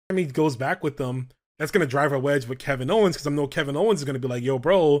he goes back with them, that's gonna drive a wedge with Kevin Owens, because I know Kevin Owens is gonna be like, yo,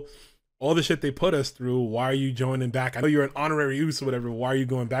 bro, all the shit they put us through, why are you joining back? I know you're an honorary Uso or whatever, why are you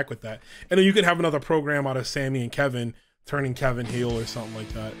going back with that? And then you could have another program out of Sammy and Kevin, turning Kevin heel or something like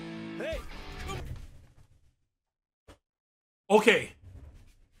that. Okay.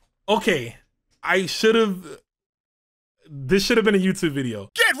 This should have been a YouTube video.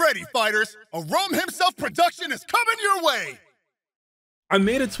 Get ready, fighters! A Rome himself production is coming your way! I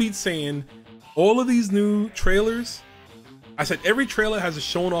made a tweet saying, all of these new trailers, I said every trailer has a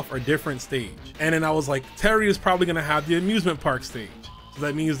shown off a different stage. And then I was like, Terry is probably gonna have the amusement park stage. So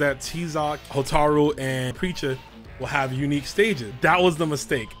that means that Tizak, Hotaru, and Preacher will have unique stages. That was the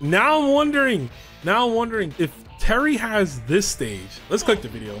mistake. Now I'm wondering if Terry has this stage. Let's click the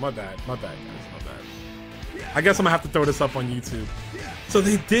video. My bad, guys, my bad. I guess I'm gonna have to throw this up on YouTube. So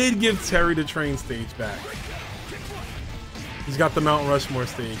they did give Terry the train stage back. He's got the Mount Rushmore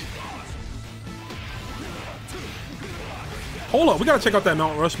stage. Hold up, we gotta check out that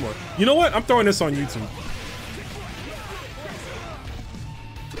Mount Rushmore. You know what? I'm throwing this on YouTube.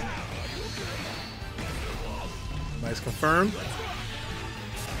 Nice, confirm.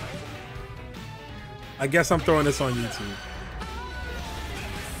 I guess I'm throwing this on YouTube.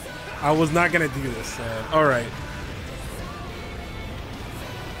 I was not gonna do this. All right.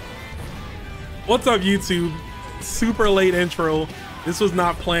 What's up, YouTube? Super late intro. This was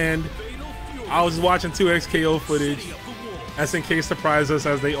not planned. I was watching 2XKO footage. SNK surprised us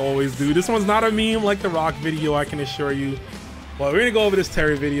as they always do. This one's not a meme like the Rock video, I can assure you. But we're gonna go over this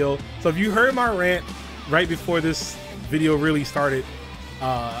Terry video. So if you heard my rant right before this video really started,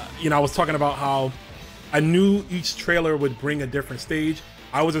 you know, I was talking about how I knew each trailer would bring a different stage.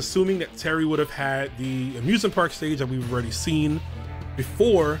 I was assuming that Terry would have had the amusement park stage that we've already seen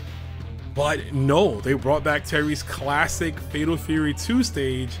before, but no, they brought back Terry's classic Fatal Fury 2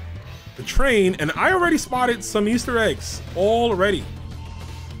 stage, the train, and I already spotted some Easter eggs already.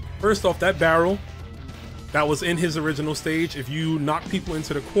 First off, that barrel that was in his original stage, if you knock people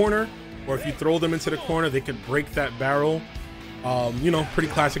into the corner or if you throw them into the corner, they could break that barrel. You know, pretty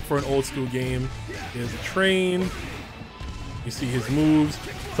classic for an old school game. There's a train. You see his moves.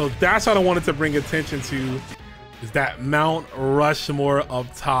 So that's what I wanted to bring attention to, is that Mount Rushmore up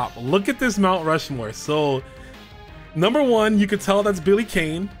top. Look at this Mount Rushmore. So number one, you can tell that's Billy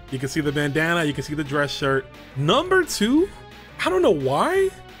Kane. You can see the bandana, you can see the dress shirt. Number two, I don't know why,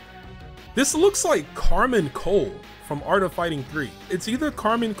 this looks like Carmen Cole from Art of Fighting 3. It's either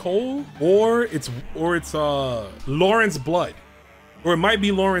Carmen Cole or it's Lawrence Blood. Or it might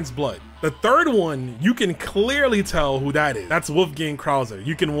be Lawrence Blood. The third one, you can clearly tell who that is. That's Wolfgang Krauser.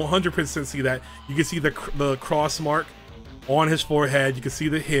 You can 100% see that. You can see the cross mark on his forehead. You can see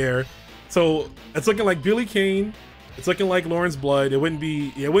the hair. So it's looking like Billy Kane. It's looking like Lawrence Blood. It wouldn't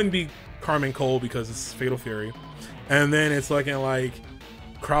be Carmen Cole because it's Fatal Fury. And then it's looking like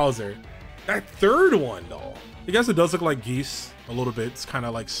Krauser. That third one though, I guess it does look like Geese a little bit. It's kind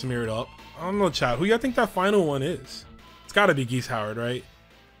of like smeared up. I don't know, chat. Who y'all think that final one is? It's got to be Geese Howard, right?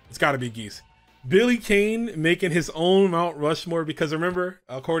 It's got to be Geese. Billy Kane making his own Mount Rushmore, because remember,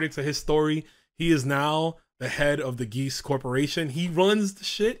 according to his story, he is now the head of the Geese Corporation. He runs the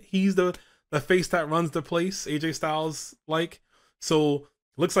shit. He's the face that runs the place, AJ Styles like. So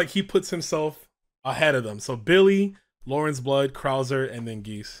looks like he puts himself ahead of them. So Billy, Lawrence Blood, Krauser, and then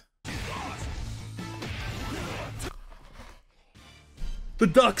Geese. The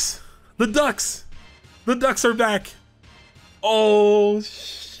Ducks are back. Oh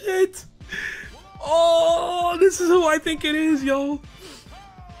shit. Oh, this is who I think it is, yo.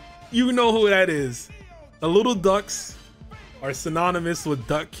 You know who that is. The Little Ducks are synonymous with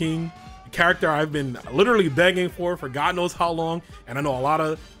Duck King, a character I've been literally begging for God knows how long, and I know a lot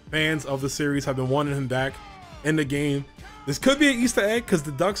of fans of the series have been wanting him back in the game. This could be an Easter egg because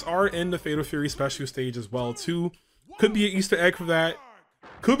the Ducks are in the Fatal Fury special stage as well too. Could be an Easter egg for that.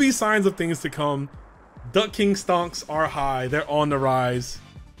 Could be signs of things to come. Duck King stonks are high. They're on the rise.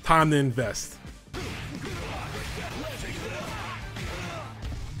 Time to invest.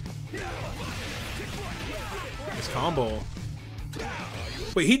 This combo.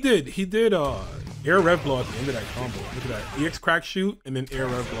 Wait, he did air rev blow at the end of that combo. Look at that. EX crack shoot and then air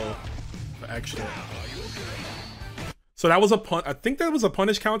rev blow for extra. So that was a pun. I think that was a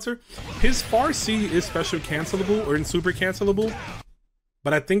punish counter. His Far C is special cancelable or in super cancelable.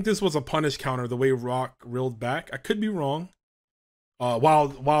 But I think this was a punish counter, the way Rock reeled back. I could be wrong.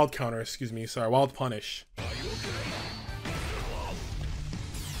 Wild counter, excuse me. Sorry, wild punish.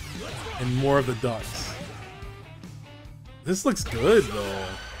 And more of the Ducks. This looks good, though.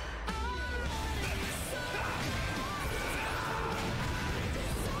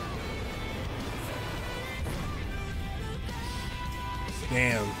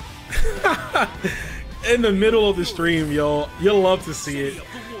 Damn. In the middle of the stream, yo. You'll love to see it.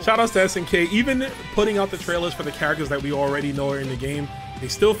 Shout outs to SNK. Even putting out the trailers for the characters that we already know are in the game, they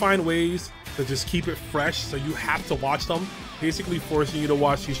still find ways to just keep it fresh, so you have to watch them, basically forcing you to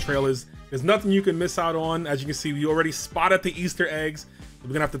watch these trailers. There's nothing you can miss out on. As you can see, we already spotted the Easter eggs. We're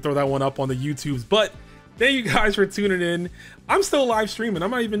gonna have to throw that one up on the YouTubes, but thank you guys for tuning in. I'm still live streaming.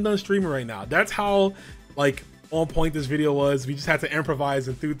 I'm not even done streaming right now. That's how like on point this video was. We just had to improvise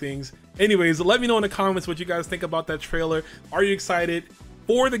and do things. Anyways, let me know in the comments what you guys think about that trailer. Are you excited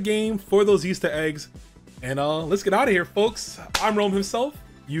for the game, for those Easter eggs? And let's get out of here, folks. I'm Rome himself.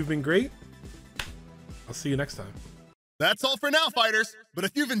 You've been great. I'll see you next time. That's all for now, fighters. But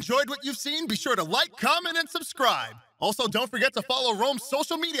if you've enjoyed what you've seen, be sure to like, comment, and subscribe. Also, don't forget to follow Rome's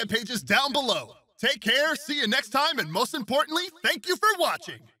social media pages down below. Take care, see you next time, and most importantly, thank you for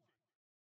watching.